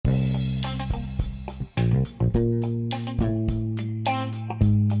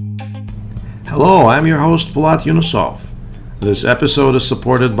Hello, I'm your host Polat Yunusov. This episode is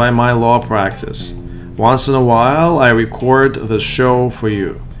supported by my law practice. Once in a while, I record the show for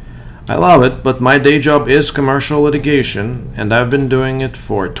you. I love it, but my day job is commercial litigation, and I've been doing it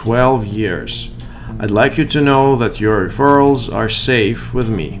for 12 years. I'd like you to know that your referrals are safe with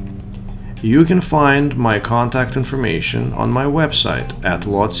me. You can find my contact information on my website at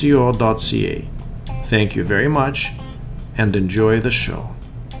lotio.ca. Thank you very much, and enjoy the show.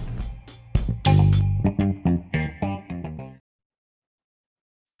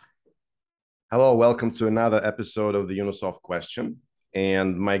 Hello, welcome to another episode of the Yunusov Question.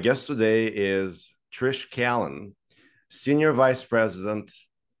 And my guest today is Trish Callon, Senior Vice President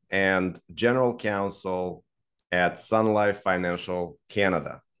and General Counsel at Sun Life Financial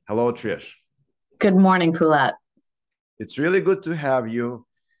Canada. Hello, Trish. Good morning, Polat. It's really good to have you.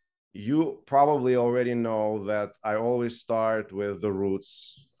 You probably already know that I always start with the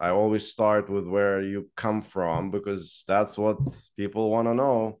roots. I always start with where you come from because that's what people want to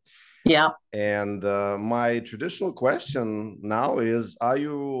know. Yeah. And my traditional question now is, are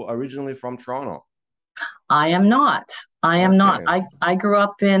you originally from Toronto? I am not. I grew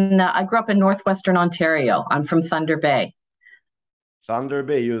up in northwestern Ontario. I'm from Thunder Bay. Thunder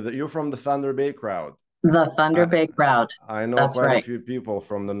Bay. You're from the Thunder Bay crowd. The Thunder Bay crowd. I know That's quite right. a few people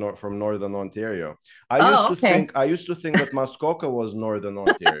from from Northern Ontario. I used to think that Muskoka was Northern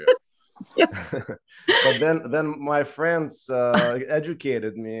Ontario. But then my friends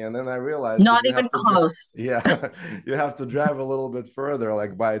educated me, and then I realized not even close. You have to drive a little bit further,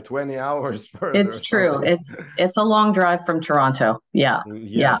 like by 20 hours further. It's true. It's a long drive from Toronto. Yeah.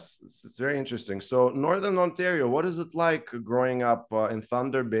 Yes, it's very interesting. So Northern Ontario, what is it like growing up in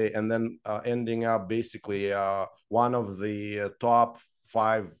Thunder Bay and then ending up basically one of the top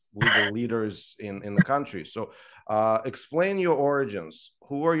 5 legal leaders in the country? So explain your origins.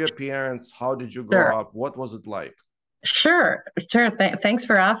 Who were your parents? How did you grow up? What was it like? Sure. Thanks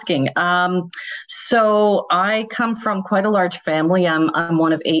for asking. So I come from quite a large family. I'm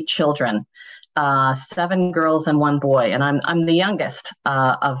one of 8 children, 7 girls and 1 boy, and I'm the youngest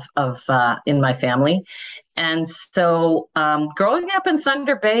of in my family. And so growing up in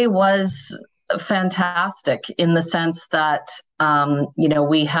Thunder Bay was fantastic in the sense that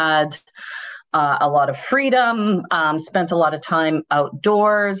we had a lot of freedom, spent a lot of time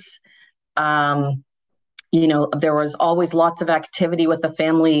outdoors. There was always lots of activity with a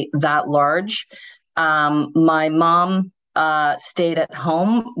family that large. My mom stayed at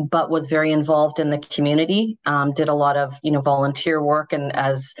home, but was very involved in the community, did a lot of, volunteer work. And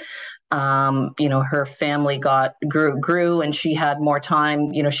as, her family grew and she had more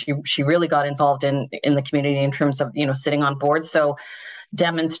time, she really got involved in the community in terms of, sitting on boards. So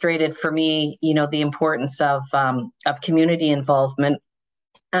demonstrated for me, the importance of community involvement.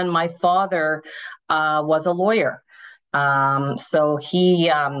 And my father was a lawyer, so he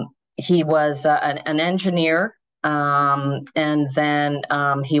was an engineer, and then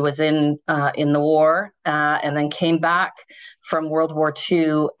he was in the war, and then came back from World War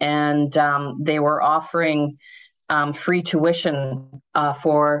II, and they were offering free tuition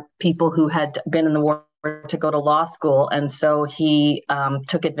for people who had been in the war to go to law school. And so he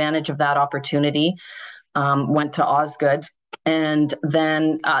took advantage of that opportunity, went to Osgoode. And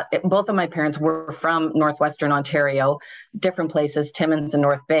then both of my parents were from northwestern Ontario, different places, Timmins and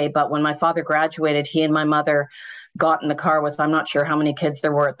North Bay. But when my father graduated, he and my mother got in the car with, I'm not sure how many kids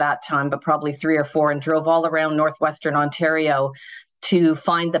there were at that time, but probably 3 or 4, and drove all around northwestern Ontario to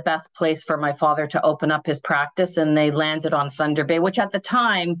find the best place for my father to open up his practice. And they landed on Thunder Bay, which at the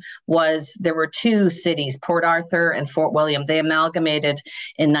time there were 2 cities, Port Arthur and Fort William. They amalgamated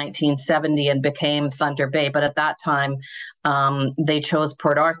in 1970 and became Thunder Bay. But at that time, they chose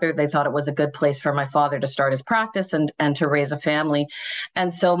Port Arthur. They thought it was a good place for my father to start his practice and to raise a family.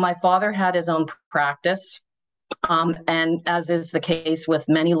 And so my father had his own practice. And as is the case with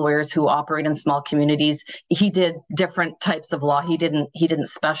many lawyers who operate in small communities, he did different types of law. He didn't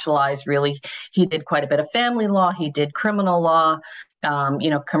specialize really. He did quite a bit of family law. He did criminal law,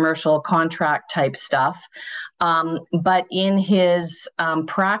 commercial contract type stuff. But in his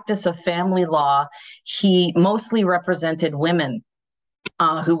practice of family law, he mostly represented women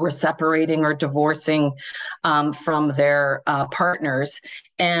who were separating or divorcing from their partners.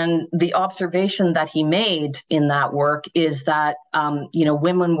 And the observation that he made in that work is that,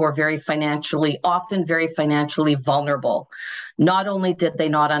 women were often very financially vulnerable. Not only did they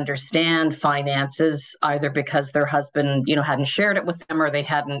not understand finances, either because their husband, hadn't shared it with them, or they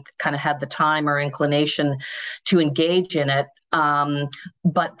hadn't kind of had the time or inclination to engage in it,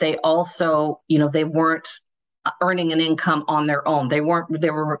 but they also, they weren't earning an income on their own. They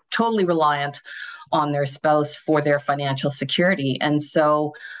were totally reliant on their spouse for their financial security. And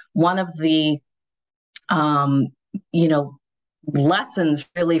so one of the, um, you know, lessons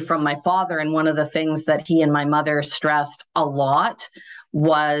really from my father, and one of the things that he and my mother stressed a lot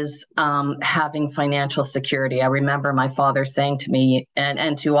was having financial security. I remember my father saying to me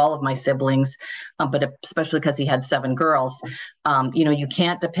and to all of my siblings, but especially because he had 7 girls, you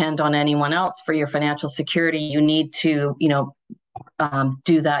can't depend on anyone else for your financial security. You need to,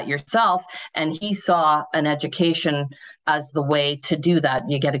 do that yourself. And he saw an education as the way to do that.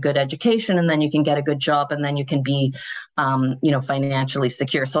 You get a good education, and then you can get a good job, and then you can be, financially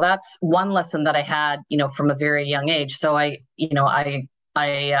secure. So that's one lesson that I had, from a very young age. So I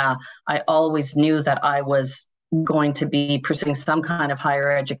always knew that I was going to be pursuing some kind of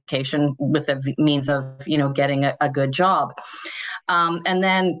higher education with the means of, getting a good job. And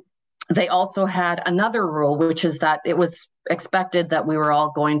then they also had another rule, which is that it was expected that we were all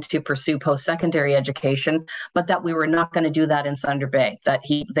going to pursue post-secondary education, but that we were not going to do that in Thunder Bay, that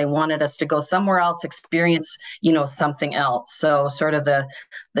they wanted us to go somewhere else, experience, something else. So sort of the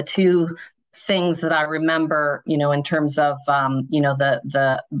two things that I remember, in terms of,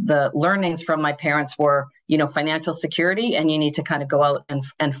 the learnings from my parents were, financial security, and you need to kind of go out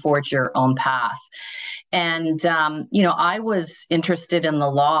and forge your own path. And, I was interested in the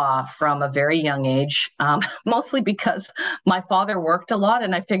law from a very young age, mostly because my father worked a lot.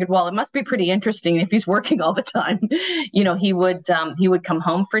 And I figured, well, it must be pretty interesting if he's working all the time. He would come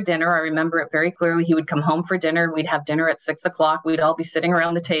home for dinner. I remember it very clearly. He would come home for dinner. We'd have dinner at 6 o'clock. We'd all be sitting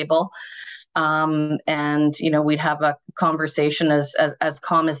around the table. And we'd have a conversation as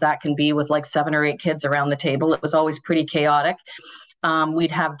calm as that can be, with like 7 or 8 kids around the table. It was always pretty chaotic.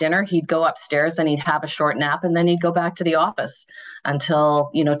 We'd have dinner, he'd go upstairs and he'd have a short nap, and then he'd go back to the office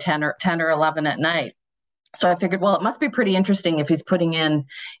until 10 or 11 at night. So I figured, well, it must be pretty interesting if he's putting in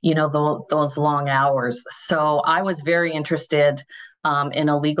those long hours. So I was very interested in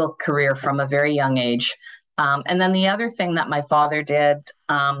a legal career from a very young age. And then the other thing that my father did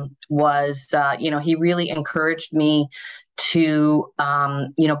was, he really encouraged me to,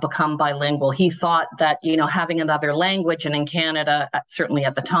 become bilingual. He thought that, having another language, and in Canada, certainly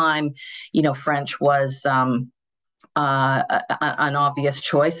at the time, French was an obvious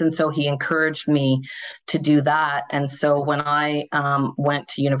choice. And so he encouraged me to do that. And so when I went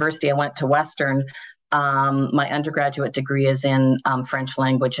to university, I went to Western. My undergraduate degree is in French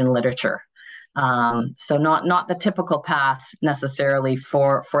language and literature. So not the typical path necessarily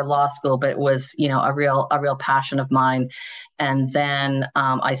for law school, but it was, a real passion of mine. And then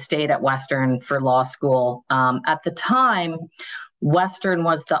I stayed at Western for law school. At the time, Western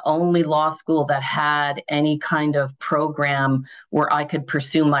was the only law school that had any kind of program where I could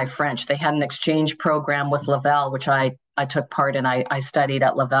pursue my French. They had an exchange program with Laval, which I took part in. I studied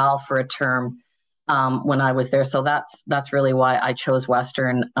at Laval for a term when I was there. So that's really why I chose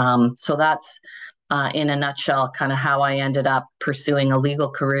Western. So that's in a nutshell kind of how I ended up pursuing a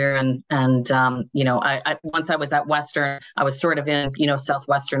legal career. And I once I was at Western, I was sort of in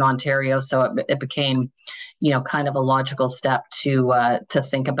southwestern Ontario, so it became kind of a logical step to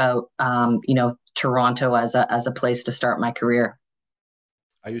think about Toronto as a place to start my career.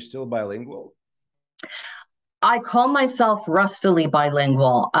 Are you still bilingual? I call myself rustily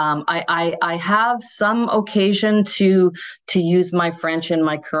bilingual. I have some occasion to use my French in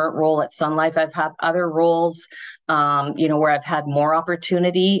my current role at Sun Life. I've had other roles, where I've had more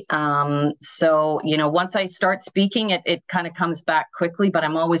opportunity. So once I start speaking, it kind of comes back quickly. But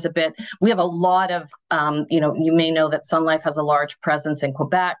I'm always we have a lot of, you may know that Sun Life has a large presence in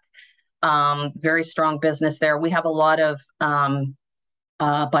Quebec. Very strong business there. We have a lot of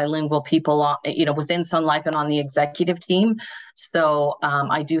bilingual people, within Sun Life and on the executive team. So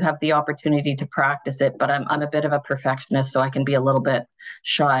I do have the opportunity to practice it, but I'm a bit of a perfectionist, so I can be a little bit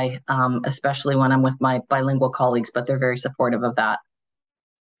shy, especially when I'm with my bilingual colleagues, but they're very supportive of that.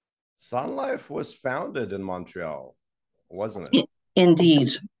 Sun Life was founded in Montreal, wasn't it?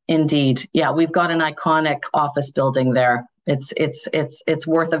 Indeed. Yeah, we've got an iconic office building there. It's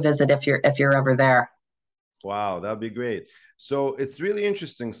worth a visit if you're ever there. Wow, that'd be great. So it's really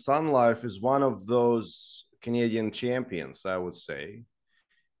interesting. Sun Life is one of those Canadian champions, I would say.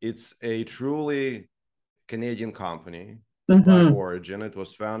 It's a truly Canadian company by origin. It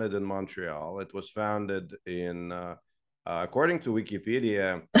was founded in Montreal. It was founded in, according to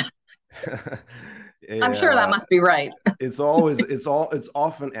Wikipedia. I'm sure that must be right. It's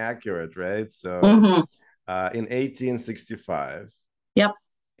often accurate, right? So in 1865. Yep.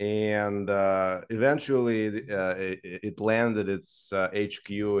 And eventually it landed its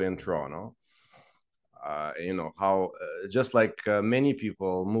HQ in Toronto. how just like many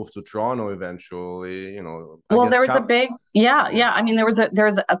people moved to Toronto eventually, I Well, guess there was a big, yeah, yeah. yeah. I mean, there was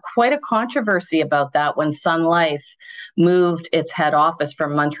a quite a controversy about that when Sun Life moved its head office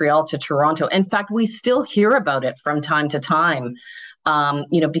from Montreal to Toronto. In fact, we still hear about it from time to time.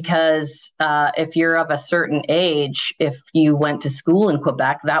 Because if you're of a certain age, if you went to school in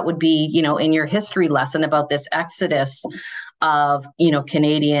Quebec, that would be, in your history lesson about this exodus of,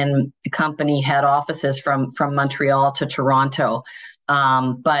 Canadian company head offices from Montreal to Toronto.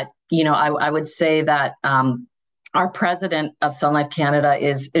 But I would say that our president of Sun Life Canada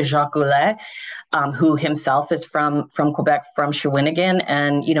is Jacques Goulet, who himself is from Quebec, from Shawinigan,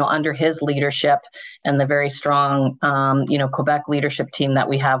 and under his leadership and the very strong Quebec leadership team that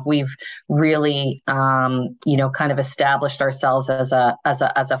we have, we've really kind of established ourselves as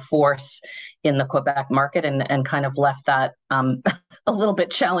a force in the Quebec market, and kind of left that a little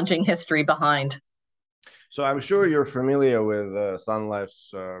bit challenging history behind. So I'm sure you're familiar with Sun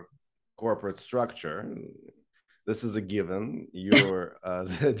Life's corporate structure. This is a given. You're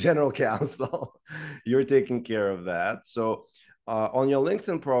the general counsel. You're taking care of that. So on your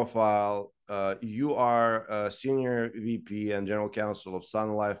LinkedIn profile, you are a senior VP and general counsel of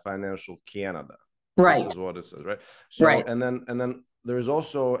Sun Life Financial Canada. Right. This is what it says, right? So, right. And then there's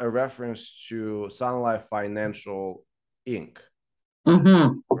also a reference to Sun Life Financial Inc.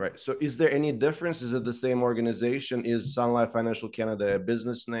 Mm-hmm. Right. So is there any difference? Is it the same organization? Is Sun Life Financial Canada a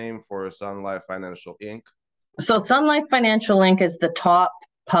business name for Sun Life Financial Inc.? So Sun Life Financial Inc. is the top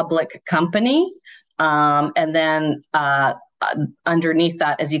public company. And then underneath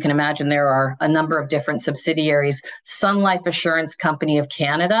that, as you can imagine, there are a number of different subsidiaries. Sun Life Assurance Company of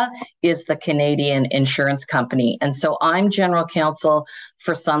Canada is the Canadian insurance company. And so I'm general counsel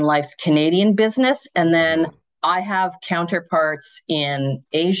for Sun Life's Canadian business. And then I have counterparts in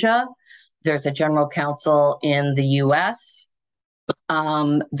Asia. There's a general counsel in the US.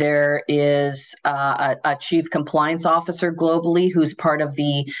 There is a chief compliance officer globally who's part of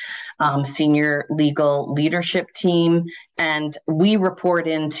the senior legal leadership team. And we report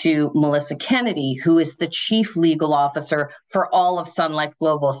into Melissa Kennedy, who is the chief legal officer for all of Sun Life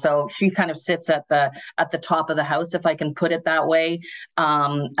Global. So she kind of sits at the top of the house, if I can put it that way,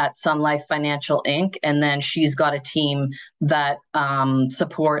 at Sun Life Financial Inc. And then she's got a team that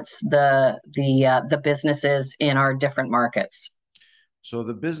supports the businesses in our different markets. So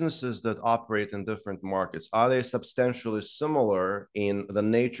the businesses that operate in different markets, are they substantially similar in the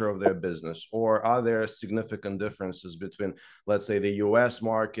nature of their business, or are there significant differences between, let's say, the US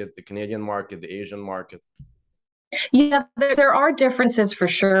market, the Canadian market, the Asian market? Yeah, there are differences for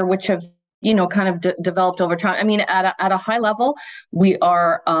sure, which have kind of developed over time. I mean, at a high level, we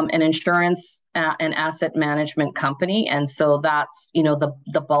are an insurance and asset management company, and so that's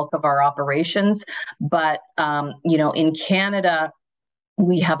the bulk of our operations. But in Canada,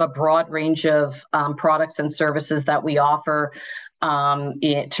 we have a broad range of products and services that we offer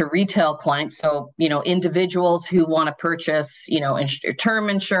to retail clients. So, individuals who want to purchase, term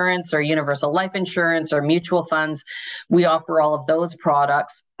insurance or universal life insurance or mutual funds, we offer all of those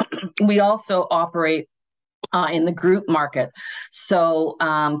products. We also operate in the group market. So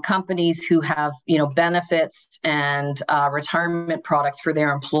companies who have, benefits and retirement products for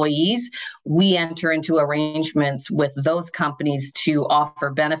their employees, we enter into arrangements with those companies to offer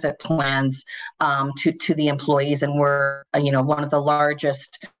benefit plans to the employees. And we're, one of the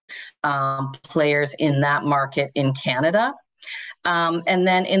largest players in that market in Canada. And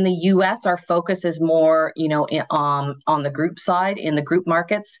then in the US, our focus is more, on the group side, in the group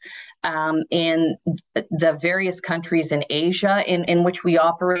markets. In the various countries in Asia in which we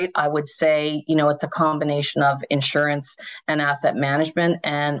operate, I would say, it's a combination of insurance and asset management,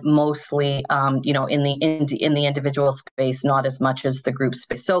 and mostly, in the individual space, not as much as the group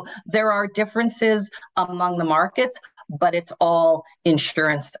space. So there are differences among the markets, but it's all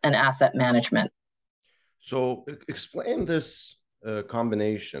insurance and asset management. So explain this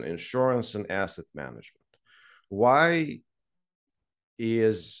combination, insurance and asset management. Why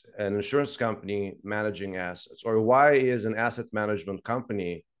is an insurance company managing assets, or why is an asset management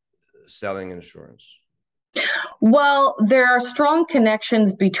company selling insurance? Well, there are strong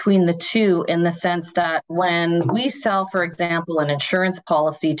connections between the two, in the sense that when we sell, for example, an insurance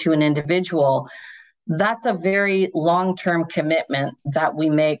policy to an individual, that's a very long-term commitment that we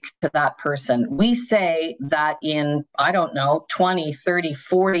make to that person. We say that in, 20, 30,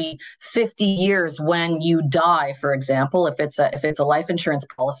 40, 50 years, when you die, for example, if it's a life insurance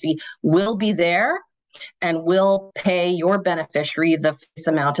policy, we'll be there and will pay your beneficiary the face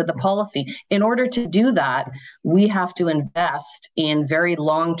amount of the policy. In order to do that, we have to invest in very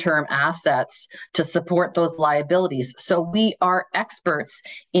long-term assets to support those liabilities. So we are experts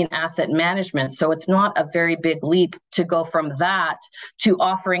in asset management. So it's not a very big leap to go from that to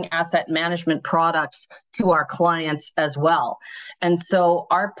offering asset management products to our clients as well. And so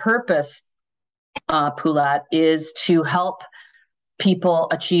our purpose, Poulat, is to help people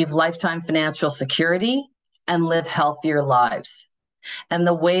achieve lifetime financial security and live healthier lives. And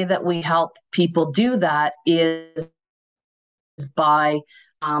the way that we help people do that is by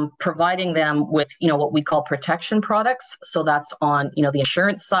providing them with, what we call protection products. So that's on, the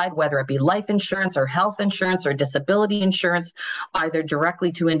insurance side, whether it be life insurance or health insurance or disability insurance, either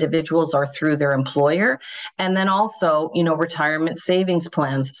directly to individuals or through their employer. And then also, retirement savings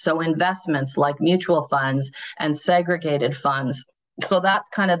plans. So investments like mutual funds and segregated funds. So that's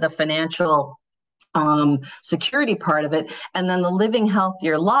kind of the financial security part of it. And then the living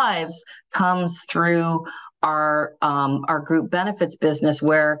healthier lives comes through our group benefits business,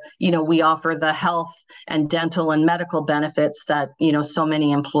 where we offer the health and dental and medical benefits that so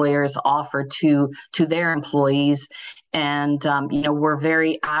many employers offer to their employees. And we're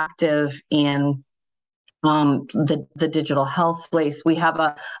very active in the digital health space. We have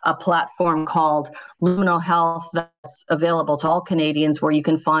a platform called Lumino Health that's available to all Canadians, where you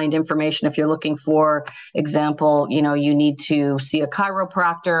can find information if you're looking for example, you need to see a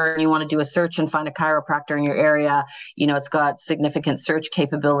chiropractor and you want to do a search and find a chiropractor in your area. It's got significant search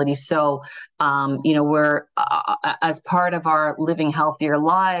capabilities. So, we're as part of our Living Healthier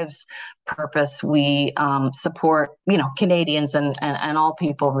Lives purpose, we support Canadians and all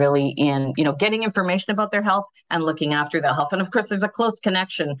people really in getting information about their health and looking after their health. And of course, there's a close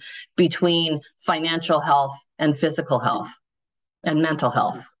connection between financial health and physical health and mental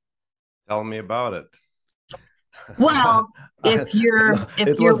health. Tell me about it. Well,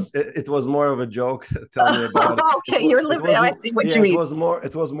 it was more of a joke. Tell me about it. Okay, you're living. I see what you mean.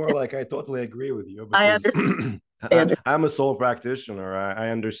 It was more like I totally agree with you. I understand. I'm a sole practitioner. I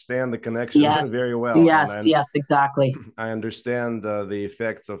understand the connection very well. Yes, exactly. I understand the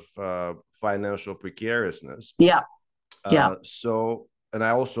effects of financial precariousness. Yeah. So, and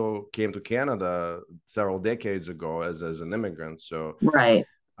I also came to Canada several decades ago as an immigrant. So, right.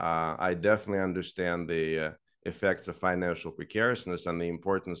 I definitely understand the effects of financial precariousness and the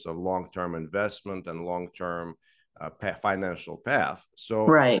importance of long-term investment and long-term financial path. So,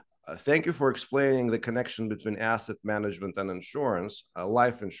 right. Thank you for explaining the connection between asset management and insurance,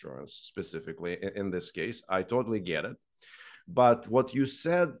 life insurance specifically in this case. I totally get it. But what you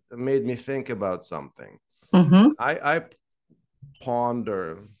said made me think about something. Mm-hmm. I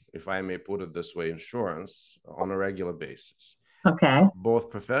ponder, if I may put it this way, insurance on a regular basis. Okay. Both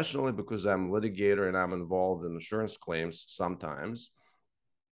professionally, because I'm a litigator and I'm involved in insurance claims sometimes,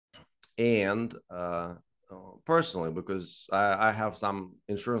 and personally, because I have some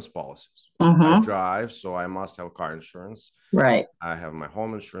insurance policies. Mm-hmm. I drive, so I must have car insurance. Right. I have my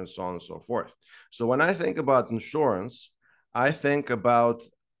home insurance, so on and so forth. So when I think about insurance, I think about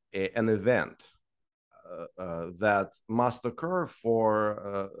an event that must occur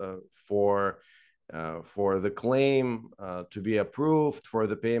for the claim to be approved, for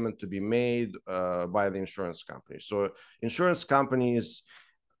the payment to be made by the insurance company. So insurance companies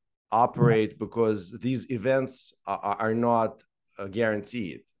operate because these events are not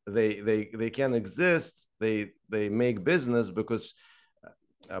guaranteed. They can exist. They make business because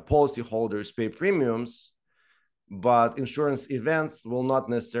policyholders pay premiums, but insurance events will not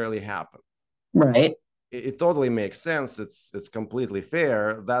necessarily happen. Right. It totally makes sense. It's completely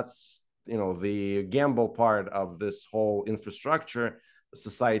fair. That's the gamble part of this whole infrastructure.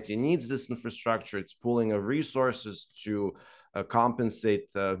 Society needs this infrastructure. It's pooling of resources to compensate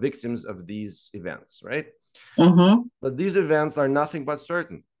victims of these events, right? Mm-hmm. But these events are nothing but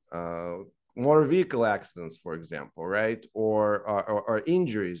certain. Motor vehicle accidents, for example, right? Or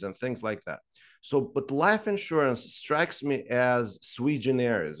injuries and things like that. So, but life insurance strikes me as sui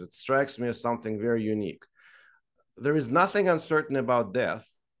generis. It strikes me as something very unique. There is nothing uncertain about death.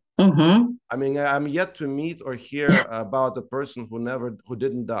 Mm-hmm. I mean, I'm yet to meet or hear about a person who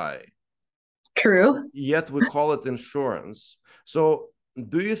didn't die. True. Yet we call it insurance. So,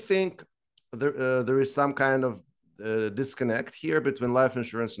 do you think there is some kind of disconnect here between life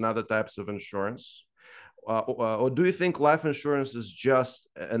insurance and other types of insurance? Or do you think life insurance is just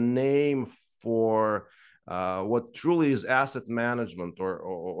a name for what truly is asset management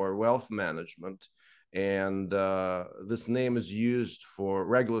or wealth management? and this name is used for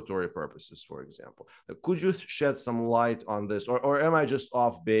regulatory purposes, for example. Could you shed some light on this, or am I just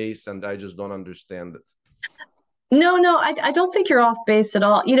off base and I just don't understand it? No, I don't think you're off base at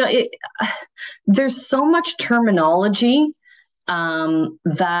all. There's so much terminology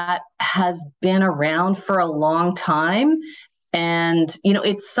that has been around for a long time. And,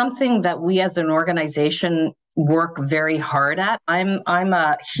 it's something that we as an organization work very hard at. I'm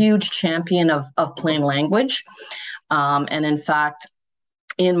a huge champion of plain language. And in fact,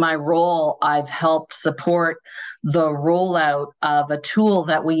 in my role, I've helped support the rollout of a tool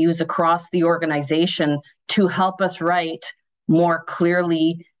that we use across the organization to help us write more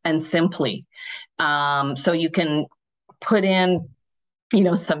clearly and simply. So you can put in,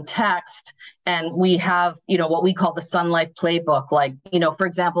 some text, and we have, what we call the Sun Life playbook. Like, for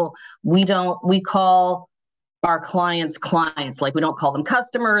example, we call our clients clients. Like, we don't call them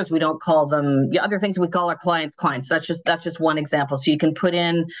customers, we don't call them other things. We call our clients clients. That's just one example. So you can put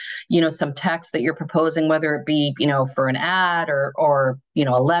in, some text that you're proposing, whether it be, for an ad or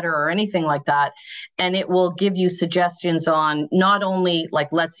a letter or anything like that, and it will give you suggestions on not only like,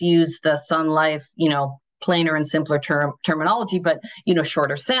 let's use the Sun Life, plainer and simpler terminology, but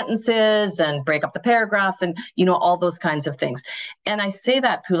shorter sentences and break up the paragraphs and all those kinds of things. And I say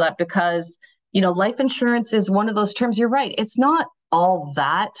that, Poulat, because life insurance is one of those terms. You're right. It's not all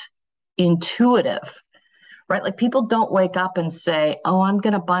that intuitive, right? Like, people don't wake up and say, oh, I'm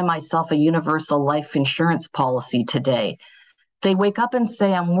going to buy myself a universal life insurance policy today. They wake up and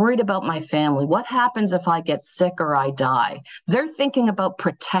say, I'm worried about my family. What happens if I get sick or I die? They're thinking about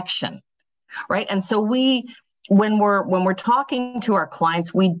protection, right? And so when we're talking to our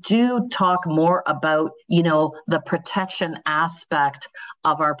clients, we do talk more about, the protection aspect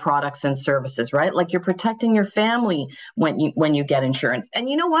of our products and services, right? Like, you're protecting your family when you get insurance. And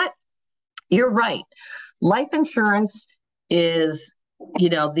you know what? You're right. Life insurance is,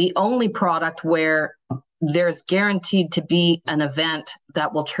 the only product where there's guaranteed to be an event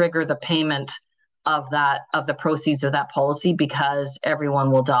that will trigger the payment of the proceeds of that policy, because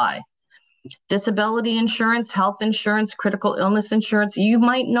everyone will die. Disability insurance, health insurance, critical illness insurance, you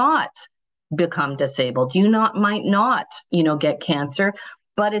might not become disabled. You might not, get cancer,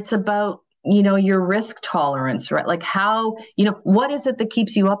 but it's about, your risk tolerance, right? Like, how, what is it that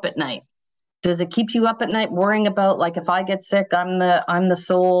keeps you up at night? Does it keep you up at night worrying about, like, if I get sick, I'm the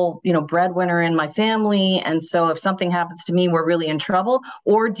sole, breadwinner in my family, and so if something happens to me, we're really in trouble?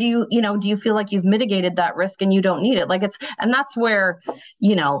 Or do you feel like you've mitigated that risk and you don't need it? Like, and that's where,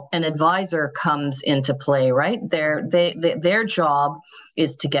 an advisor comes into play, right? Their job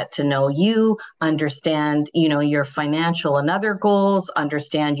is to get to know you, understand, your financial and other goals,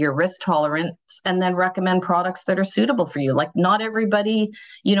 understand your risk tolerance, and then recommend products that are suitable for you. Like, not everybody,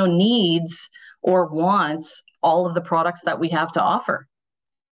 needs or wants all of the products that we have to offer.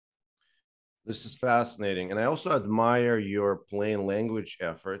 This is fascinating. And I also admire your plain language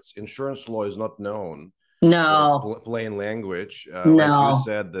efforts. Insurance law is not known for plain language. Like you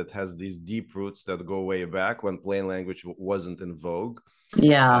said, that has these deep roots that go way back when plain language wasn't in vogue.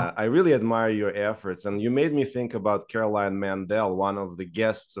 Yeah. I really admire your efforts. And you made me think about Caroline Mandel, one of the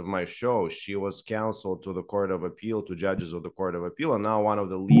guests of my show. She was counsel to the Court of Appeal, to judges of the Court of Appeal, and now one of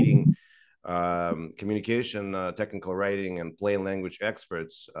the leading communication, technical writing, and plain language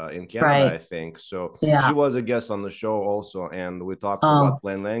experts in Canada, right. I think. So she was a guest on the show also, and we talked about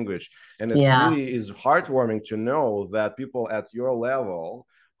plain language. And it really is heartwarming to know that people at your level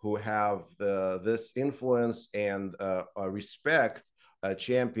who have this influence and respect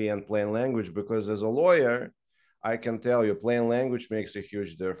champion plain language, because as a lawyer, I can tell you plain language makes a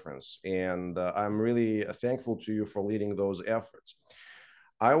huge difference. And I'm really thankful to you for leading those efforts.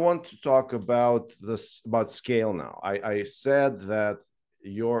 I want to talk about scale now. I said that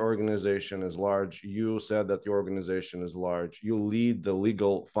your organization is large. You said that your organization is large. You lead the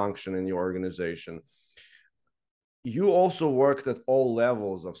legal function in your organization. You also worked at all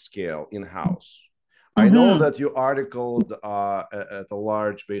levels of scale in-house. I know that you articled at a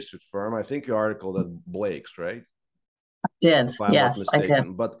large basic firm. I think you articled at Blake's, right? Did. If I'm not mistaken. I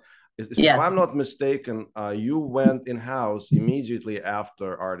did. But if I'm not mistaken, you went in-house immediately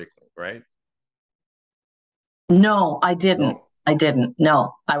after articling, right? No, I didn't. No. I didn't.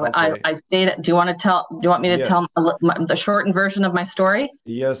 No, I stayed. Do you want me to tell the shortened version of my story?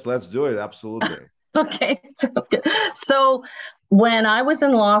 Yes, let's do it. Absolutely. Okay. So when I was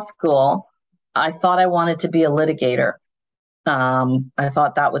in law school, I thought I wanted to be a litigator. I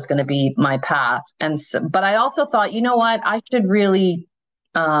thought that was going to be my path. But I also thought, you know what, I should really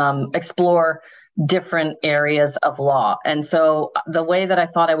explore different areas of law. And so the way that I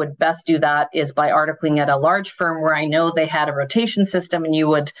thought I would best do that is by articling at a large firm where I know they had a rotation system, and you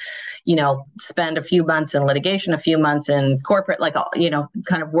would, spend a few months in litigation, a few months in corporate,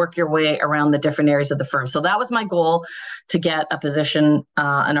 kind of work your way around the different areas of the firm. So that was my goal, to get a position,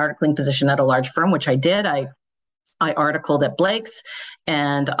 an articling position at a large firm, which I did. I articled at Blake's,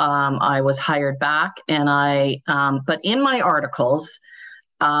 and I was hired back. And but in my articles,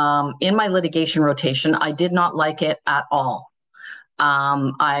 in my litigation rotation, I did not like it at all.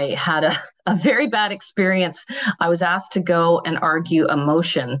 I had a very bad experience. I was asked to go and argue a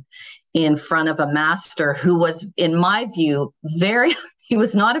motion in front of a master who was, in my view, he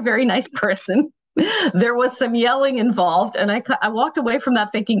was not a very nice person. There was some yelling involved, and I walked away from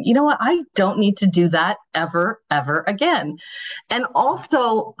that thinking, you know what, I don't need to do that ever again. And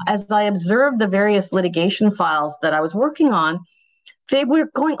also, as I observed the various litigation files that I was working on, they were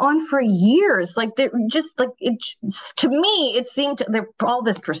going on for years. Like, they just like it, to me, it seemed there all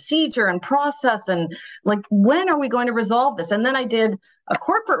this procedure and process, and like, when are we going to resolve this? And then I did a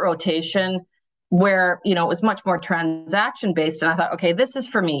corporate rotation where, it was much more transaction based. And I thought, okay, this is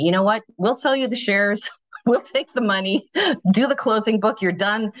for me. You know what? We'll sell you the shares. We'll take the money, do the closing book. You're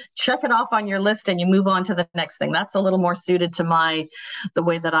done. Check it off on your list, and you move on to the next thing. That's a little more suited to the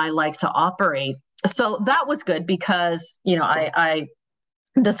way that I like to operate. So that was good because, I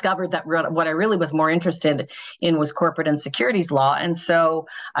discovered that what I really was more interested in was corporate and securities law. And so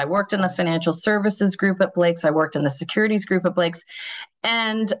I worked in the financial services group at Blake's. I worked in the securities group at Blake's.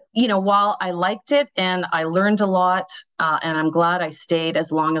 And, while I liked it and I learned a lot, and I'm glad I stayed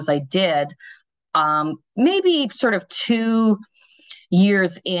as long as I did, maybe sort of 2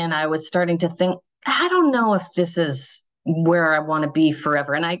 years in, I was starting to think, I don't know if this is where I want to be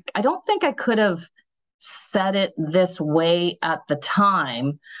forever. And I don't think I could have said it this way at the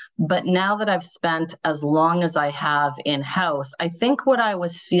time, but now that I've spent as long as I have in-house, I think what I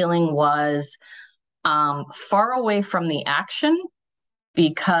was feeling was far away from the action,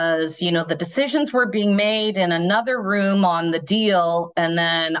 because, the decisions were being made in another room on the deal. And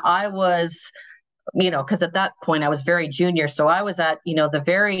then I was, because at that point I was very junior. So I was at, the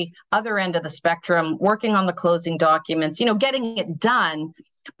very other end of the spectrum, working on the closing documents, getting it done,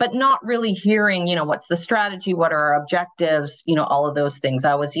 but not really hearing, what's the strategy, what are our objectives, all of those things.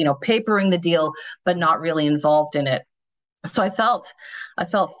 I was, papering the deal, but not really involved in it. So I felt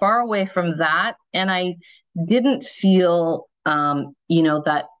far away from that. And I didn't feel,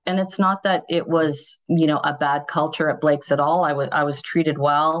 that, and it's not that it was, a bad culture at Blake's at all. I was treated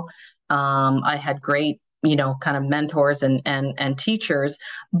well. I had great, kind of mentors and teachers,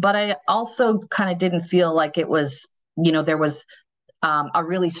 but I also kind of didn't feel like it was, there was a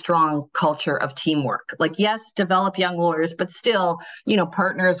really strong culture of teamwork. Like, yes, develop young lawyers, but still,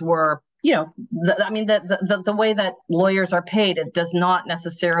 partners were, the way that lawyers are paid, it's not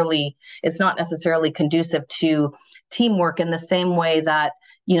necessarily conducive to teamwork in the same way that,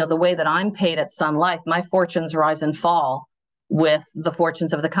 the way that I'm paid at Sun Life, my fortunes rise and fall with the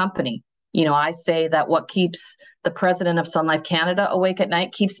fortunes of the company. I say that what keeps the president of Sun Life Canada awake at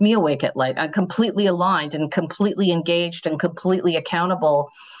night keeps me awake at night. I'm completely aligned and completely engaged and completely accountable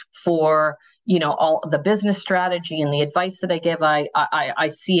for, all the business strategy and the advice that I give. I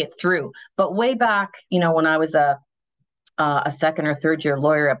see it through. But way back, when I was a second or third year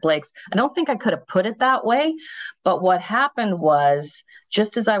lawyer at Blake's, I don't think I could have put it that way. But what happened was,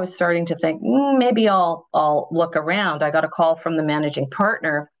 just as I was starting to think, maybe I'll look around, I got a call from the managing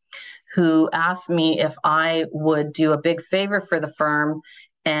partner, who asked me if I would do a big favor for the firm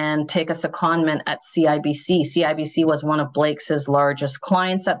and take a secondment at CIBC. CIBC was one of Blake's largest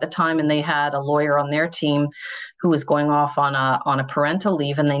clients at the time, and they had a lawyer on their team who was going off on a parental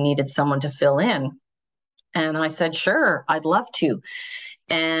leave, and they needed someone to fill in. And I said, sure, I'd love to.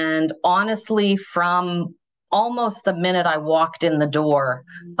 And honestly, from almost the minute I walked in the door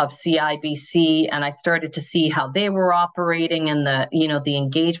of CIBC and I started to see how they were operating and the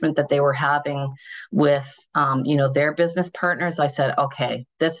engagement that they were having with, their business partners, I said, okay,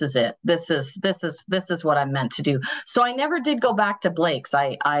 this is it. This is what I'm meant to do. So I never did go back to Blake's.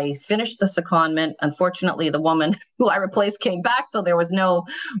 I finished the secondment. Unfortunately, the woman who I replaced came back, so there was no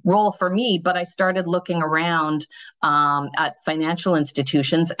role for me, but I started looking around at financial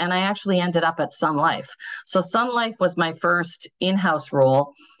institutions, and I actually ended up at Sun Life. So Sun Life was my first in-house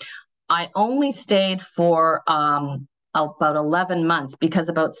role. I only stayed for about 11 months, because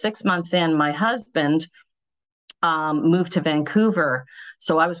about 6 months in, my husband moved to Vancouver.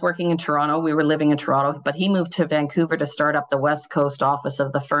 So I was working in Toronto. We were living in Toronto, but he moved to Vancouver to start up the West Coast office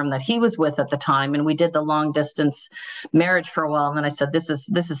of the firm that he was with at the time. And we did the long distance marriage for a while. And then I said, this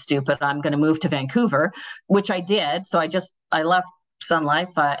is stupid. I'm going to move to Vancouver, which I did. So I left Sun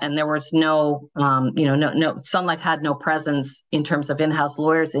Life, and there was no, Sun Life had no presence in terms of in-house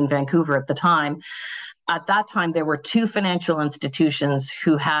lawyers in Vancouver at the time. At that time, there were two financial institutions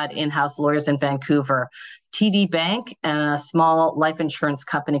who had in-house lawyers in Vancouver, TD Bank and a small life insurance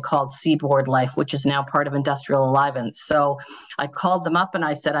company called Seaboard Life, which is now part of Industrial Alliance. So I called them up and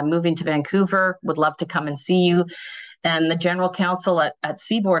I said, I'm moving to Vancouver, would love to come and see you. And the general counsel at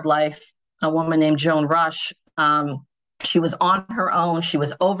Seaboard Life, a woman named Joan Rush, she was on her own. She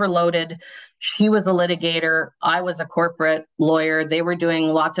was overloaded. She was a litigator. I was a corporate lawyer. They were doing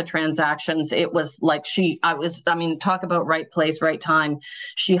lots of transactions. It was like talk about right place, right time.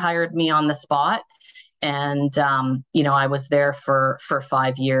 She hired me on the spot. And, I was there for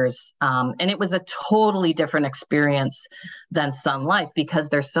 5 years. And it was a totally different experience than Sun Life because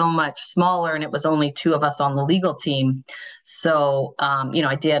they're so much smaller and it was only two of us on the legal team. So,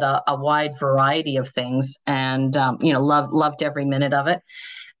 I did a wide variety of things and, loved every minute of it.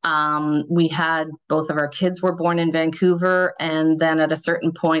 We had both of our kids were born in Vancouver. And then at a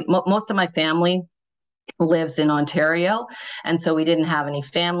certain point, most of my family lives in Ontario. And so we didn't have any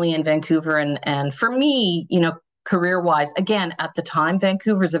family in Vancouver. And for me, career wise, again, at the time,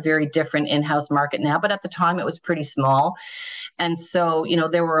 Vancouver is a very different in-house market now, but at the time it was pretty small. And so,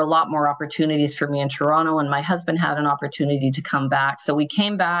 there were a lot more opportunities for me in Toronto, and my husband had an opportunity to come back. So we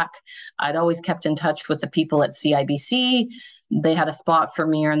came back. I'd always kept in touch with the people at CIBC. They had a spot for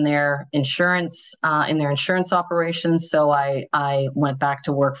me in their insurance operations. So I went back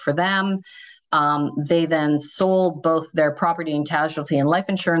to work for them. They then sold both their property and casualty and life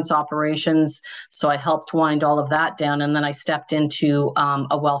insurance operations. So I helped wind all of that down. And then I stepped into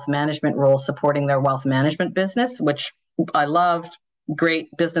a wealth management role supporting their wealth management business, which I loved. Great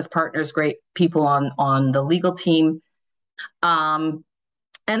business partners, great people on the legal team. And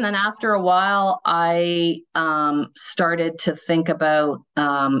then after a while, I started to think about,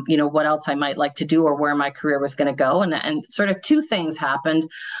 what else I might like to do or where my career was going to go. And sort of two things happened.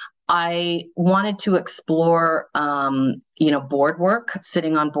 I wanted to explore, board work,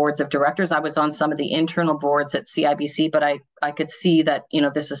 sitting on boards of directors. I was on some of the internal boards at CIBC, but I could see that,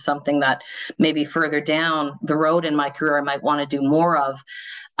 this is something that maybe further down the road in my career, I might want to do more of.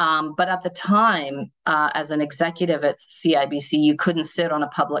 But at the time, as an executive at CIBC, you couldn't sit on a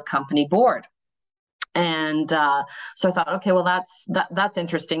public company board. And so I thought, okay, well, that's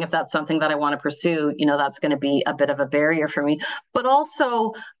interesting. If that's something that I want to pursue, that's going to be a bit of a barrier for me. But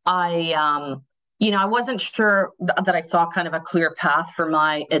also, I wasn't sure that I saw kind of a clear path for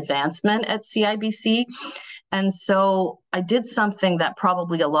my advancement at CIBC. And so I did something that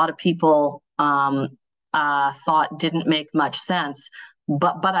probably a lot of people thought didn't make much sense.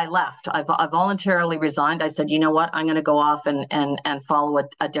 But I left. I voluntarily resigned. I said, you know what, I'm going to go off and follow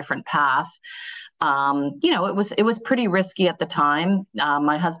a different path. It was pretty risky at the time.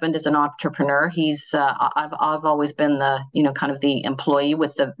 My husband is an entrepreneur. I've always been the, kind of the employee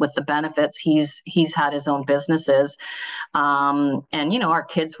with the benefits. He's had his own businesses. And, our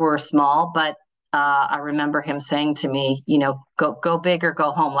kids were small, but I remember him saying to me, go big or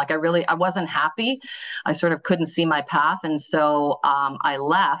go home. Like I wasn't happy. I sort of couldn't see my path. And so I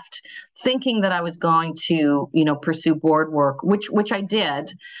left thinking that I was going to, pursue board work, which I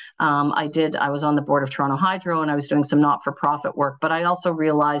did. I was on the board of Toronto Hydro and I was doing some not-for-profit work, but I also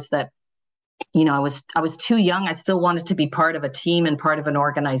realized that I was too young. I still wanted to be part of a team and part of an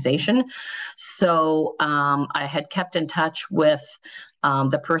organization. So I had kept in touch with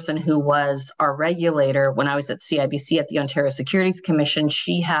the person who was our regulator when I was at CIBC at the Ontario Securities Commission.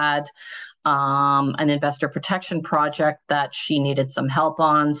 She had an investor protection project that she needed some help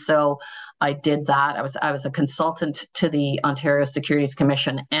on. So I did that. I was a consultant to the Ontario Securities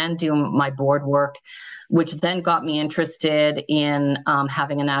Commission and doing my board work, which then got me interested in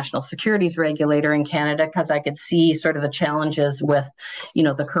having a national securities regulator in Canada because I could see sort of the challenges with,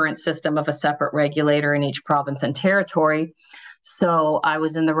 the current system of a separate regulator in each province and territory. So I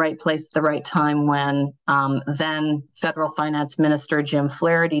was in the right place at the right time when then Federal Finance Minister Jim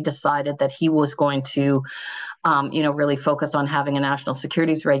Flaherty decided that he was going to, really focus on having a national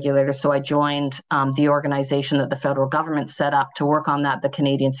securities regulator. So I joined the organization that the federal government set up to work on that, the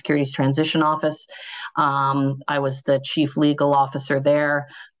Canadian Securities Transition Office. I was the chief legal officer there.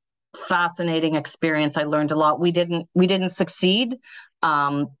 Fascinating experience. I learned a lot. We didn't succeed.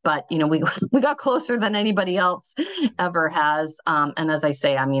 But we got closer than anybody else ever has. And as I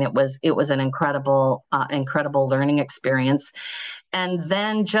say, I mean, it was an incredible learning experience. And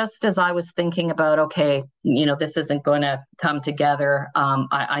then just as I was thinking about, okay, this isn't going to come together,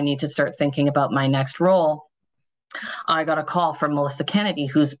 I need to start thinking about my next role. I got a call from Melissa Kennedy,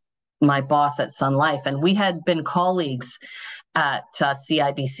 who's my boss at Sun Life, and we had been colleagues at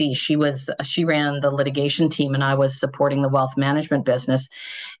CIBC. She ran the litigation team, and I was supporting the wealth management business.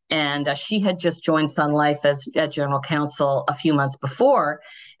 And she had just joined Sun Life as general counsel a few months before,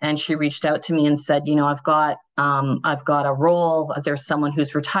 and she reached out to me and said, I've got a role. There's someone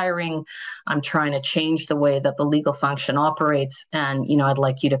who's retiring. I'm trying to change the way that the legal function operates, and I'd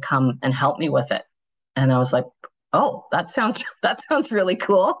like you to come and help me with it. And I was like, oh, that sounds really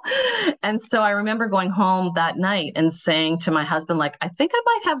cool. And so I remember going home that night and saying to my husband, like, I think I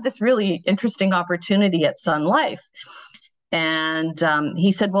might have this really interesting opportunity at Sun Life. And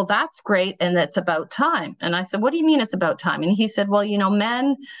he said, well, that's great. And it's about time. And I said, what do you mean it's about time? And he said, well,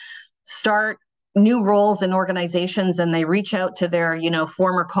 men start new roles in organizations and they reach out to their,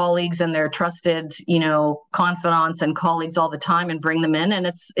 former colleagues and their trusted, confidants and colleagues all the time and bring them in. And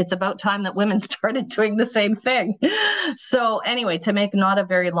it's about time that women started doing the same thing. So anyway, to make not a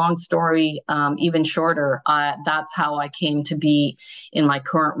very long story, even shorter, that's how I came to be in my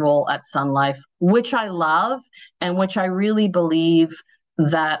current role at Sun Life, which I love and which I really believe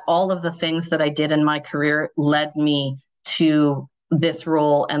that all of the things that I did in my career led me to this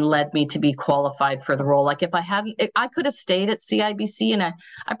role and led me to be qualified for the role. Like if I could have stayed at CIBC and I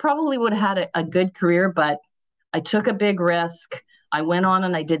probably would have had a good career, but I took a big risk. I went on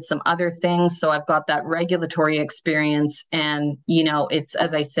and I did some other things. So I've got that regulatory experience and, it's,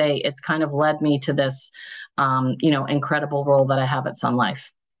 as I say, it's kind of led me to this, incredible role that I have at Sun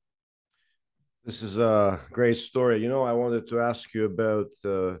Life. This is a great story. I wanted to ask you about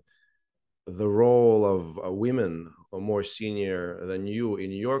the role of women more senior than you in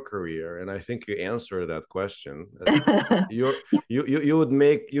your career, and I think you answered that question. You would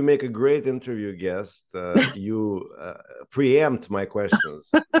make a great interview guest. You preempt my questions.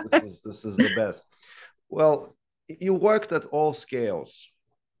 This is the best. Well, you worked at all scales.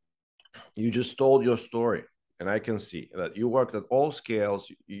 You just told your story, and I can see that you worked at all scales.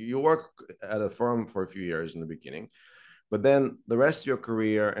 You worked at a firm for a few years in the beginning, but then the rest of your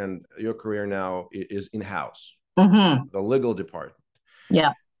career and your career now is in-house, the legal department.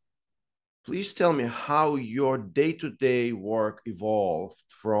 Yeah. Please tell me how your day-to-day work evolved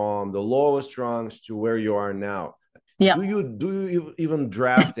from the lowest rungs to where you are now. Yeah. Do you even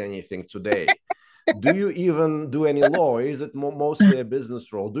draft anything today? Do you even do any law? Is it mostly a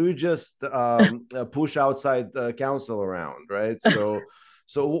business role? Do you just push outside counsel around, right? So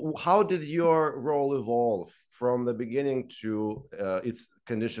how did your role evolve from the beginning to its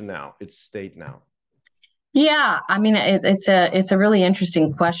condition now, its state now? Yeah, I mean, it's a really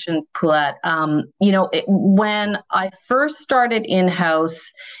interesting question, Paulette. When I first started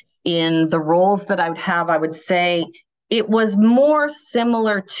in-house in the roles that I would have, I would say it was more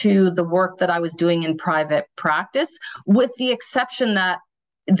similar to the work that I was doing in private practice, with the exception that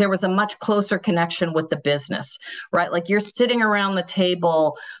there was a much closer connection with the business, right? Like you're sitting around the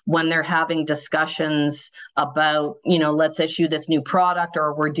table when they're having discussions about, let's issue this new product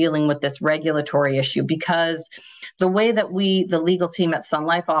or we're dealing with this regulatory issue, because the way that the legal team at Sun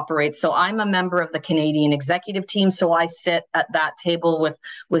Life operates, so I'm a member of the Canadian executive team. So I sit at that table with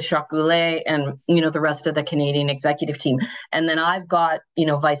Jacques Goulet and, the rest of the Canadian executive team. And then I've got,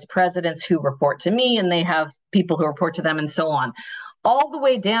 vice presidents who report to me and they have people who report to them and so on. All the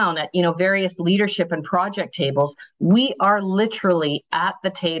way down at, various leadership and project tables, we are literally at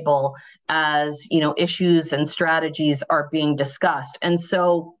the table as, issues and strategies are being discussed. And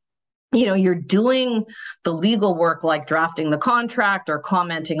so, you're doing the legal work like drafting the contract or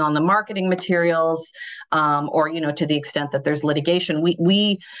commenting on the marketing materials, or, to the extent that there's litigation.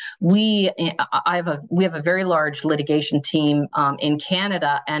 We have a very large litigation team in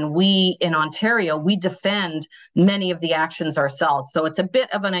Canada, and in Ontario, we defend many of the actions ourselves. So it's a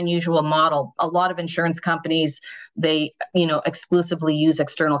bit of an unusual model. A lot of insurance companies, they, exclusively use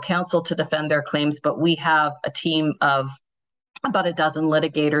external counsel to defend their claims, but we have a team of about a dozen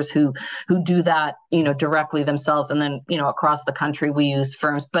litigators who do that, directly themselves. And then, across the country, we use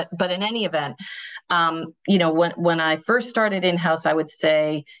firms. But in any event, when I first started in-house, I would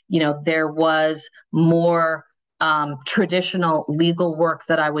say, there was more traditional legal work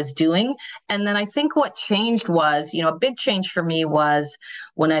that I was doing. And then I think what changed was, a big change for me was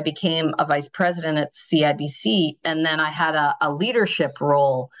when I became a vice president at CIBC, and then I had a leadership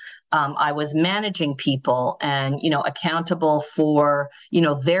role I was managing people and, accountable for,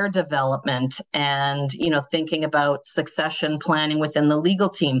 their development and, thinking about succession planning within the legal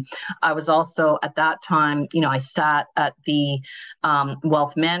team. I was also at that time, I sat at the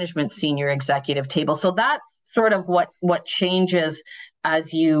wealth management senior executive table. So that's sort of what changes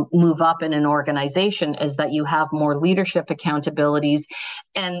as you move up in an organization, is that you have more leadership accountabilities.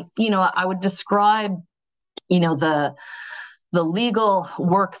 And, I would describe, the legal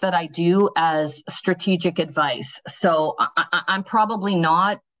work that I do as strategic advice. So I'm probably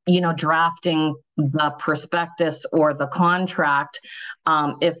not, drafting the prospectus or the contract.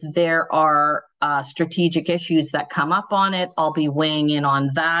 If there are strategic issues that come up on it, I'll be weighing in on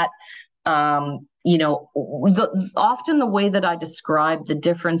that. Often the way that I describe the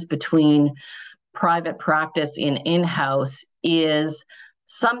difference between private practice and in-house is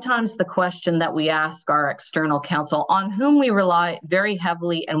sometimes the question that we ask our external counsel, on whom we rely very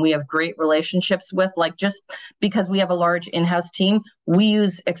heavily and we have great relationships with, like just because we have a large in-house team, we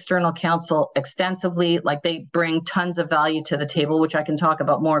use external counsel extensively. Like they bring tons of value to the table, which I can talk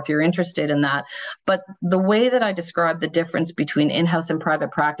about more if you're interested in that. But the way that I describe the difference between in-house and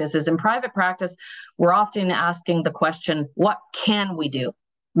private practice is, in private practice, we're often asking the question, what can we do?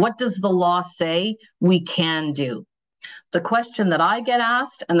 What does the law say we can do? The question that I get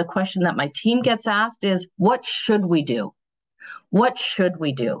asked and the question that my team gets asked is, what should we do? What should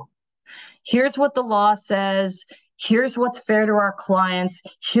we do? Here's what the law says. Here's what's fair to our clients.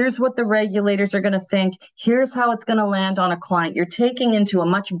 Here's what the regulators are going to think. Here's how it's going to land on a client. You're taking into a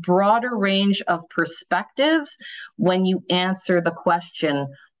much broader range of perspectives when you answer the question,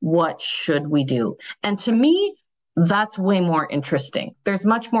 what should we do? And to me, that's way more interesting. There's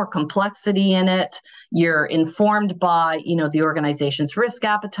much more complexity in it. You're informed by, the organization's risk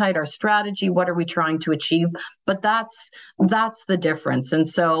appetite, our strategy, what are we trying to achieve? But that's the difference. And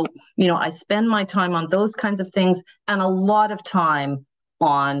so, I spend my time on those kinds of things and a lot of time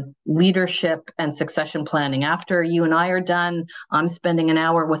on leadership and succession planning. After you and I are done, I'm spending an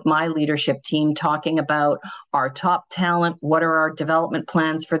hour with my leadership team talking about our top talent. What are our development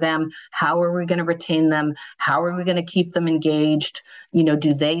plans for them? How are we going to retain them? How are we going to keep them engaged?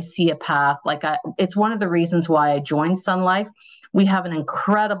 Do they see a path? It's one of the reasons why I joined Sun Life. We have an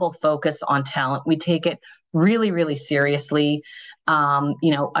incredible focus on talent. We take it really, really seriously.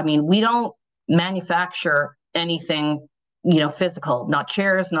 We don't manufacture anything physical, not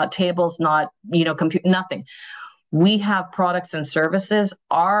chairs, not tables, not, nothing. We have products and services.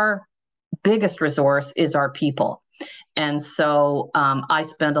 Our biggest resource is our people. And so I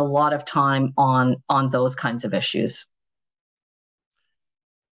spend a lot of time on those kinds of issues.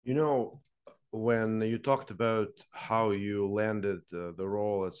 When you talked about how you landed the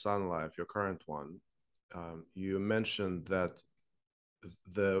role at Sun Life, your current one, you mentioned that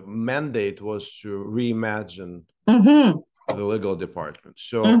the mandate was to reimagine the legal department.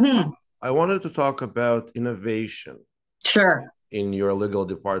 So I wanted to talk about innovation. Sure. In your legal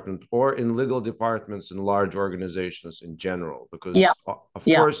department or in legal departments in large organizations in general, because of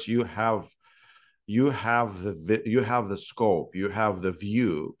course you have the scope, you have the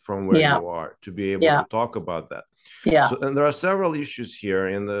view from where you are to be able to talk about that. So, and there are several issues here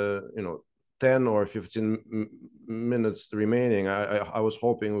in the 10 or 15 minutes remaining. I was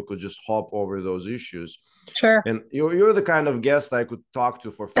hoping we could just hop over those issues. Sure. And you're the kind of guest I could talk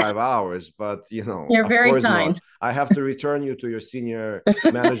to for 5 hours, but you're very kind. I have to return you to your senior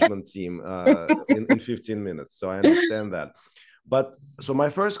management team in 15 minutes. So I understand that. But so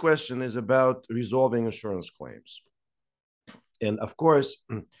my first question is about resolving insurance claims. And of course,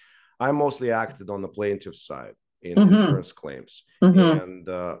 I mostly acted on the plaintiff side in insurance claims. And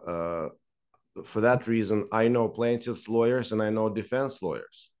for that reason, I know plaintiffs' lawyers and I know defense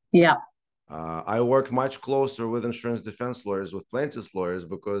lawyers. Yeah. I work much closer with insurance defense lawyers, with plaintiffs' lawyers,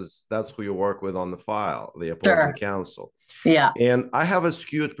 because that's who you work with on the file, the opposing counsel. Yeah. And I have a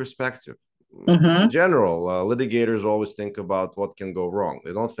skewed perspective. In general, litigators always think about what can go wrong.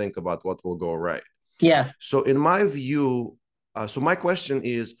 They don't think about what will go right. Yes. So in my view, so my question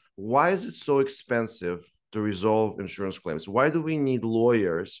is, why is it so expensive to resolve insurance claims? Why do we need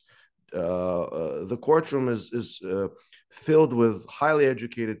lawyers? The courtroom is filled with highly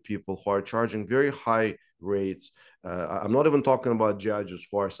educated people who are charging very high rates. I'm not even talking about judges,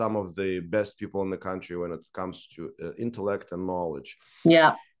 who are some of the best people in the country when it comes to intellect and knowledge.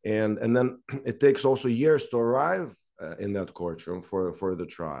 Yeah. And then it takes also years to arrive in that courtroom for the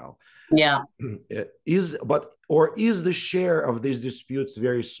trial. Yeah. Is the share of these disputes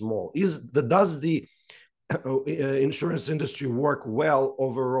very small? Does the insurance industry work well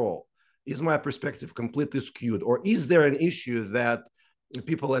overall? Is my perspective completely skewed, or is there an issue that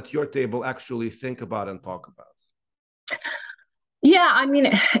people at your table actually think about and talk about? Yeah, I mean,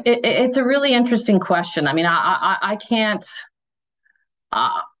 it's a really interesting question. I mean, I can't. Uh,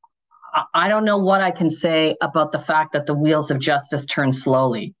 I don't know what I can say about the fact that the wheels of justice turn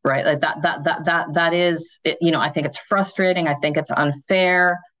slowly, right? Like that is, you know, I think it's frustrating. I think it's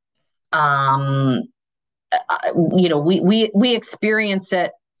unfair. Um, you know, we experience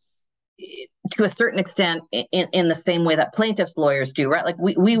it to a certain extent in the same way that plaintiffs lawyers do, right? Like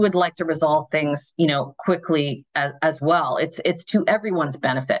we would like to resolve things, you know, quickly as well. It's to everyone's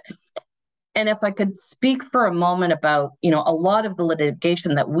benefit. And if I could speak for a moment about, you know, a lot of the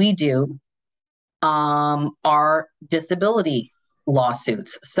litigation that we do are disability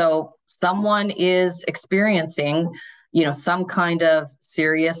lawsuits. So someone is experiencing, you know, some kind of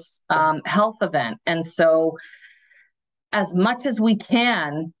serious health event. And so as much as we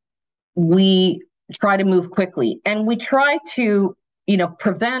can, we try to move quickly and we try to, you know,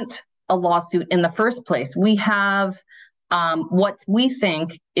 prevent a lawsuit in the first place. We have what we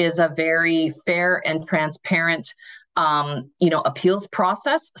think is a very fair and transparent you know, appeals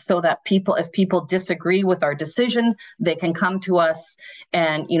process, so that people, if people disagree with our decision, they can come to us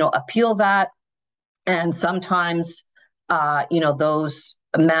and, you know, appeal that. And sometimes, you know, those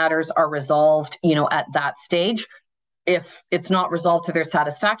matters are resolved, you know, at that stage. If it's not resolved to their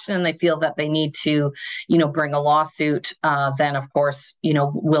satisfaction and they feel that they need to, you know, bring a lawsuit, then of course, you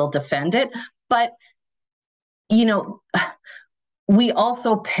know, we'll defend it. But, you know, we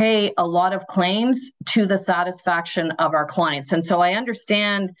also pay a lot of claims to the satisfaction of our clients. And so I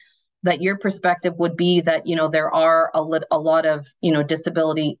understand that your perspective would be that, you know, there are a lot of, you know,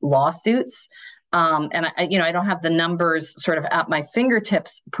 disability lawsuits. And I, you know, I don't have the numbers sort of at my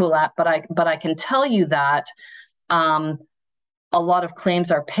fingertips, Poulat, but I can tell you that a lot of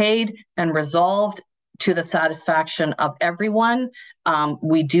claims are paid and resolved to the satisfaction of everyone.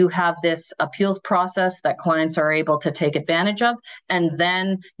 We do have this appeals process that clients are able to take advantage of. And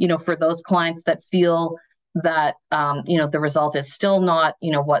then, you know, for those clients that feel that, you know, the result is still not,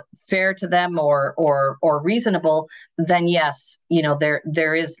 you know, what fair to them or reasonable, then yes, you know,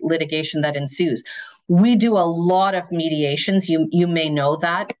 there is litigation that ensues. We do a lot of mediations. You may know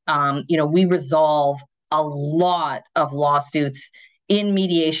that. You know, we resolve a lot of lawsuits in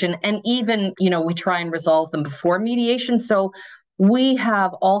mediation, and even, you know, we try and resolve them before mediation. So we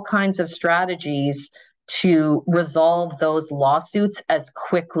have all kinds of strategies to resolve those lawsuits as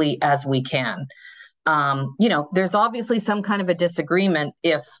quickly as we can. You know, there's obviously some kind of a disagreement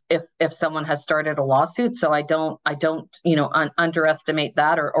if someone has started a lawsuit. So I don't you know, underestimate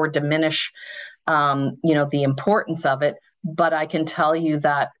that or diminish you know, the importance of it. But I can tell you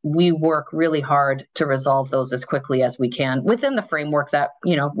that we work really hard to resolve those as quickly as we can within the framework that,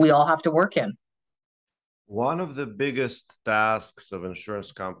 you know, we all have to work in. One of the biggest tasks of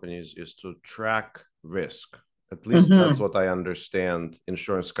insurance companies is to track risk. At least that's what I understand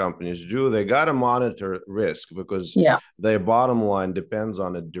insurance companies do. They got to monitor risk because their bottom line depends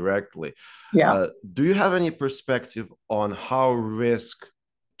on it directly. Do you have any perspective on how risk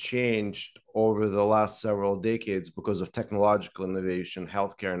changed over the last several decades because of technological innovation,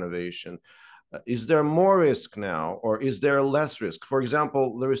 healthcare innovation? Is there more risk now, or is there less risk? For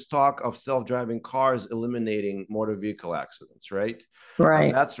example, there is talk of self-driving cars eliminating motor vehicle accidents, right?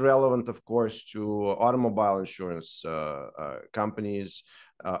 Right. That's relevant, of course, to automobile insurance companies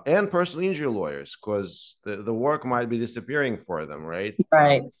and personal injury lawyers, because the work might be disappearing for them, right?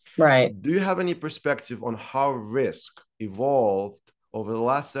 Right. Do you have any perspective on how risk evolved over the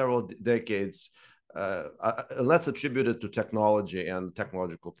last several decades? Let's attribute it to technology and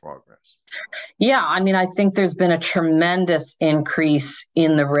technological progress. Yeah, I mean, I think there's been a tremendous increase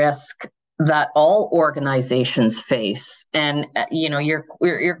in the risk that all organizations face. And, you know, you're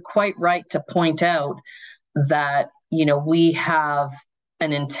quite right to point out that, you know, we have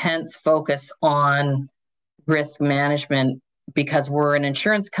an intense focus on risk management because we're an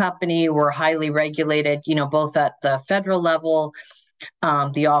insurance company, we're highly regulated, you know, both at the federal level.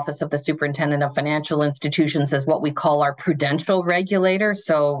 The Office of the Superintendent of Financial Institutions is what we call our prudential regulator.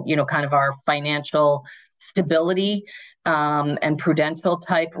 So, you know, kind of our financial stability and prudential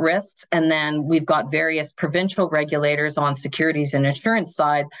type risks. And then we've got various provincial regulators on securities and insurance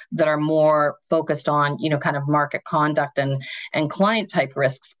side that are more focused on, you know, kind of market conduct and client type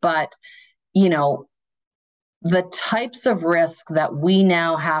risks. But, you know, the types of risk that we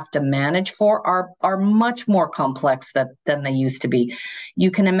now have to manage for are much more complex than they used to be. You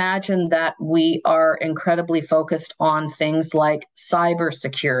can imagine that we are incredibly focused on things like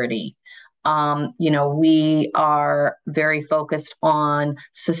cybersecurity. You know, we are very focused on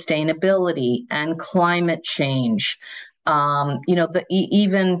sustainability and climate change.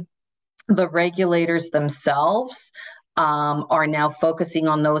 Even the regulators themselves are now focusing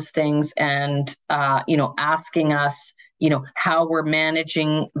on those things and, asking us, how we're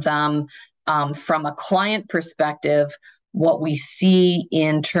managing them from a client perspective. What we see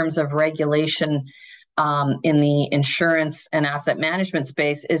in terms of regulation in the insurance and asset management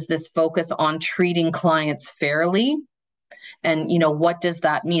space is this focus on treating clients fairly. And, what does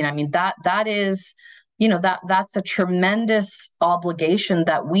that mean? I mean, that is, that's a tremendous obligation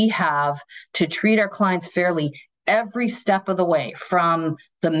that we have to treat our clients fairly every step of the way, from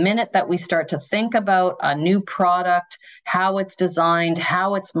the minute that we start to think about a new product, how it's designed,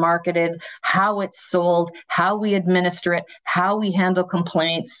 how it's marketed, how it's sold, how we administer it, how we handle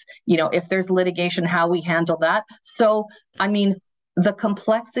complaints, if there's litigation, how we handle that. So, I mean, the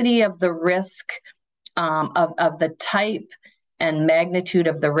complexity of the risk, of the type and magnitude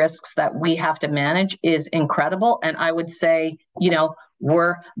of the risks that we have to manage is incredible. And I would say,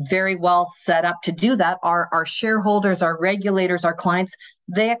 we're very well set up to do that. Our shareholders, our regulators, our clients,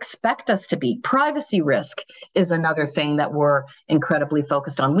 they expect us to be. Privacy risk is another thing that we're incredibly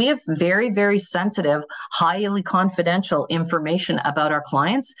focused on. We have very, very sensitive, highly confidential information about our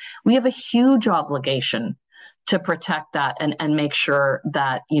clients. We have a huge obligation to protect that and make sure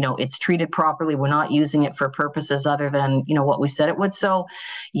that, it's treated properly. We're not using it for purposes other than, what we said it would. So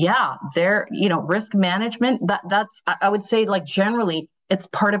yeah, risk management, that's, I would say, like, generally, it's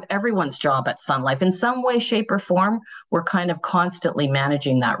part of everyone's job at Sun Life. In some way, shape, or form, we're kind of constantly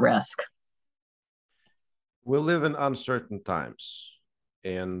managing that risk. We live in uncertain times,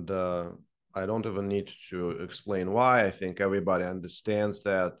 and I don't even need to explain why. I think everybody understands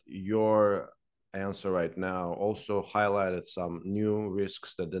that. Your answer right now also highlighted some new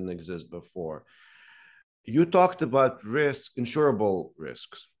risks that didn't exist before. You talked about insurable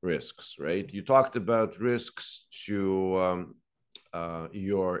risks, right? You talked about risks to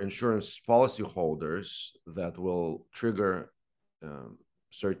your insurance policyholders that will trigger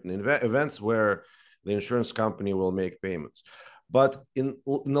certain events where the insurance company will make payments. But in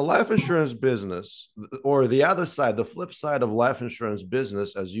the life insurance business, or the other side, the flip side of life insurance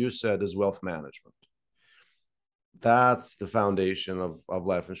business, as you said, is wealth management. That's the foundation of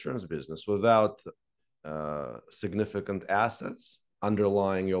life insurance business. Without significant assets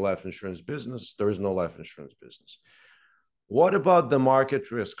underlying your life insurance business, there is no life insurance business. What about the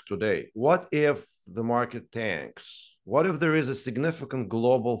market risk today? What if the market tanks? What if there is a significant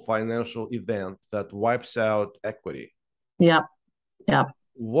global financial event that wipes out equity? Yeah. Yeah.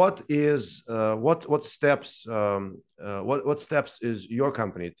 What steps is your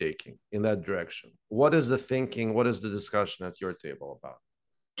company taking in that direction? What is the thinking? What is the discussion at your table about?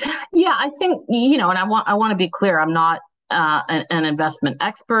 Yeah, I think, and I want to be clear, I'm not an investment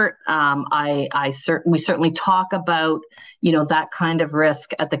expert. We certainly talk about, that kind of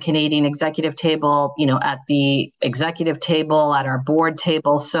risk at the Canadian executive table, at the executive table, at our board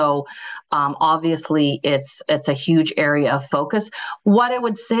table. So obviously it's a huge area of focus. What I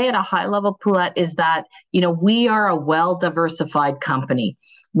would say at a high level, Paulette, is that, we are a well-diversified company.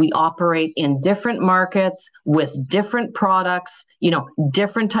 We operate in different markets with different products,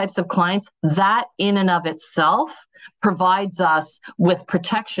 different types of clients. That in and of itself provides us with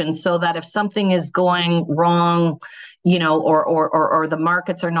protection, so that if something is going wrong, or the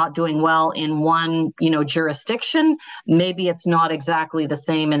markets are not doing well in one, jurisdiction, maybe it's not exactly the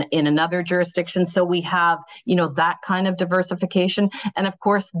same in another jurisdiction. So we have, that kind of diversification. And of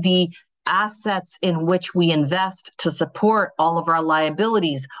course, the assets in which we invest to support all of our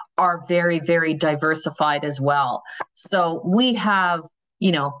liabilities are very, very diversified as well. So we have,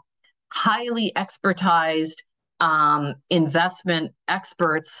 highly expertised investment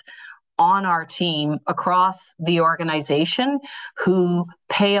experts on our team across the organization who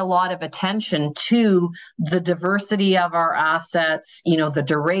pay a lot of attention to the diversity of our assets, the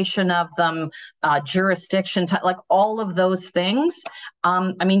duration of them, jurisdiction, like all of those things.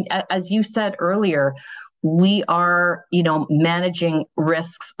 I mean, as you said earlier, we are, managing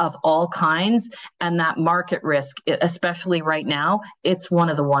risks of all kinds, and that market risk, especially right now, it's one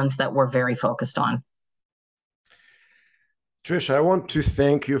of the ones that we're very focused on. Trish, I want to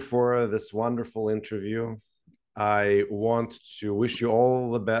thank you for this wonderful interview. I want to wish you all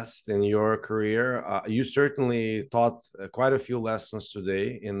the best in your career. You certainly taught quite a few lessons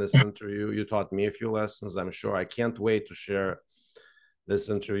today in this interview. You taught me a few lessons, I'm sure. I can't wait to share this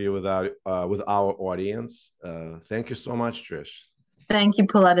interview with our audience. Thank you so much, Trish. Thank you,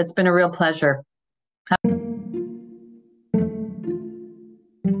 Paulette. It's been a real pleasure.